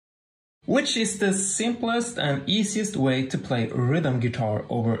Which is the simplest and easiest way to play rhythm guitar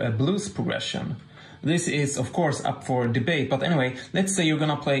over a blues progression? This is of course up for debate, but anyway, let's say you're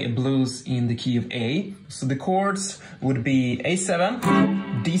gonna play a blues in the key of A. So the chords would be A7,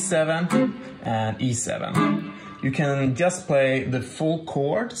 D7 and E7. You can just play the full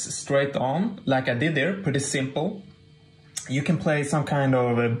chords straight on, like I did there, pretty simple. You can play some kind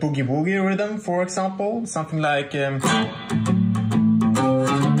of a boogie-woogie rhythm, for example, something like...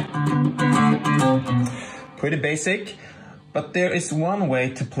 pretty basic, but there is one way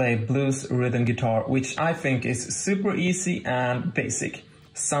to play blues rhythm guitar which I think is super easy and basic.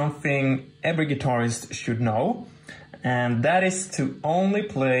 Something every guitarist should know, and that is to only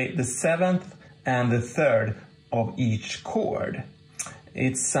play the 7th and the 3rd of each chord.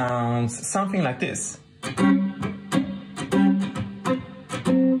 It sounds something like this.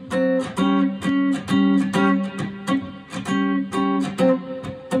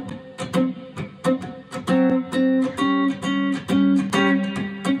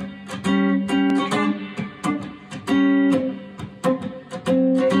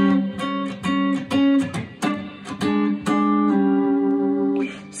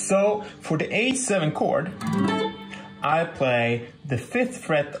 So for the A7 chord, I play the 5th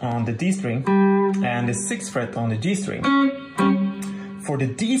fret on the D string and the 6th fret on the G string. For the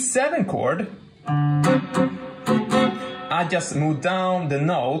D7 chord, I just move down the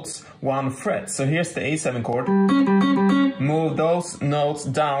notes 1 fret. So here's the A7 chord, move those notes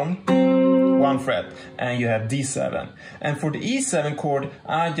down 1 fret and you have D7. And for the E7 chord,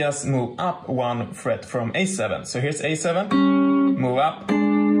 I just move up 1 fret from A7. So here's A7, move up,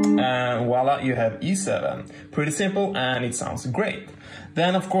 and voila, you have E7. Pretty simple and it sounds great.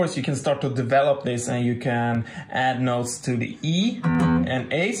 Then of course you can start to develop this and you can add notes to the E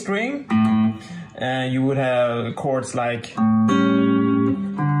and A string. And you would have chords like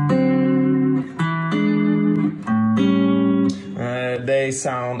they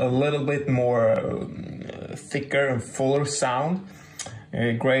sound a little bit more thicker and fuller sound.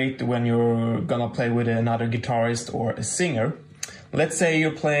 Great when you're gonna play with another guitarist or a singer. Let's say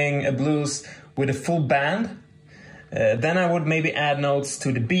you're playing a blues with a full band, then I would maybe add notes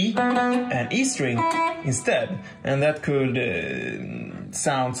to the B and E string instead, and that could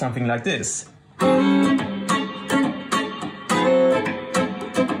sound something like this.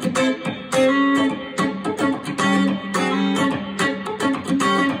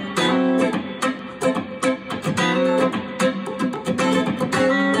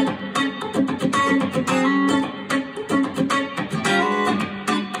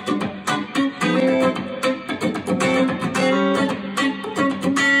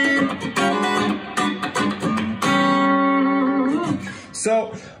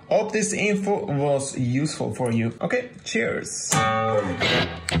 So, hope this info was useful for you. Okay, cheers!